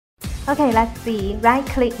Okay, let's see.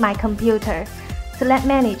 Right-click My Computer. Select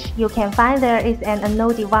Manage. You can find there is an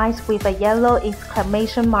unknown device with a yellow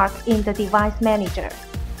exclamation mark in the Device Manager.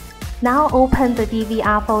 Now open the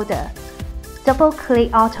DVR folder.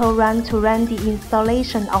 Double-click Auto Run to run the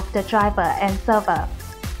installation of the driver and server.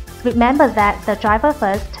 Remember that the driver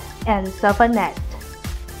first and server next.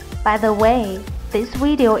 By the way, this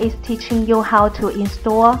video is teaching you how to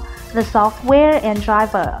install the software and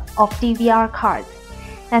driver of DVR cards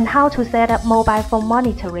and how to set up mobile phone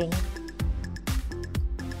monitoring.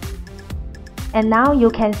 And now you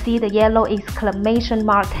can see the yellow exclamation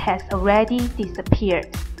mark has already disappeared.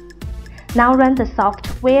 Now run the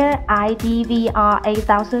software DVR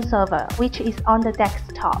 8000 server, which is on the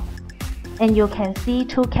desktop, and you can see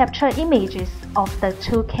two capture images of the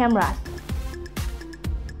two cameras.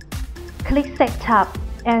 Click Setup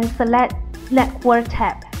and select Network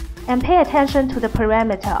tab, and pay attention to the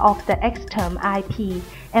parameter of the external IP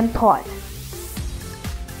and port.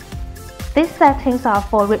 These settings are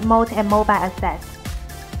for remote and mobile access.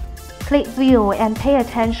 Click View and pay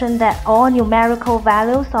attention that all numerical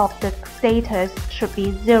values of the status should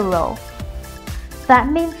be 0. That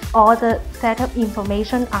means all the setup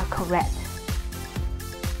information are correct.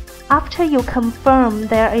 After you confirm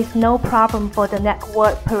there is no problem for the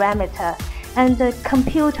network parameter and the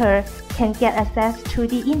computer can get access to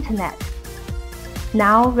the internet.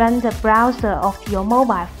 Now run the browser of your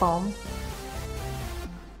mobile phone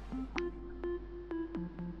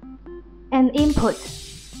and input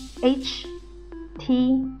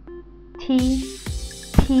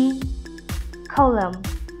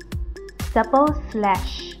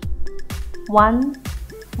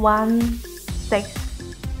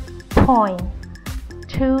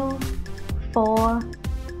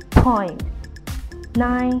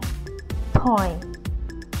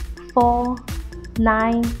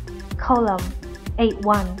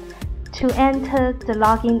to enter the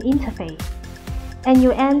login interface, and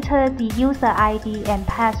you enter the user ID and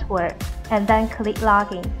password and then click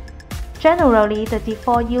Login. Generally, the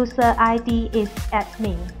default user ID is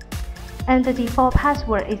admin and the default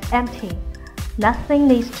password is empty. Nothing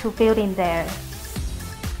needs to fill in there.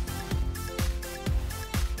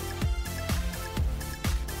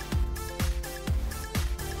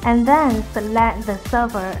 And then select the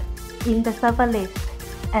server in the server list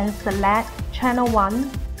and select channel 1.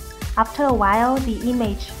 After a while, the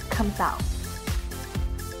image comes out.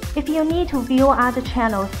 If you need to view other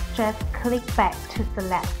channels, just click back to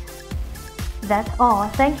select. That's all.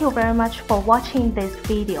 Thank you very much for watching this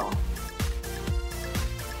video.